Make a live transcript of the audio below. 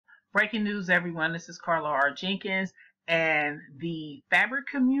Breaking news, everyone. This is Carla R. Jenkins, and the fabric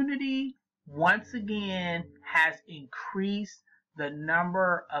community once again has increased the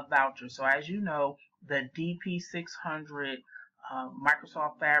number of vouchers. So, as you know, the DP-600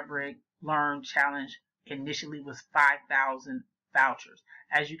 Microsoft Fabric Learn Challenge initially was 5,000 vouchers.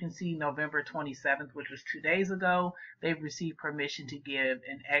 As you can see, November 27th, which was 2 days ago, they've received permission to give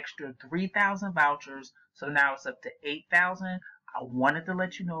an extra 3,000 vouchers. So now it's up to 8,000. I wanted to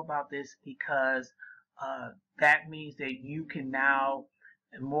let you know about this because that means that you can now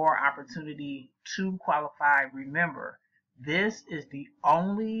more opportunity to qualify. Remember, this is the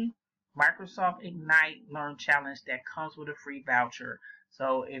only Microsoft Ignite Learn Challenge that comes with a free voucher.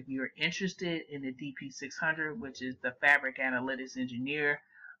 So if you're interested in the DP-600, which is the Fabric Analytics Engineer,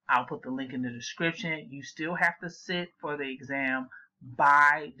 I'll put the link in the description. You still have to sit for the exam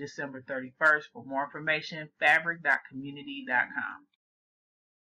by December 31st. For more information, fabric.community.com.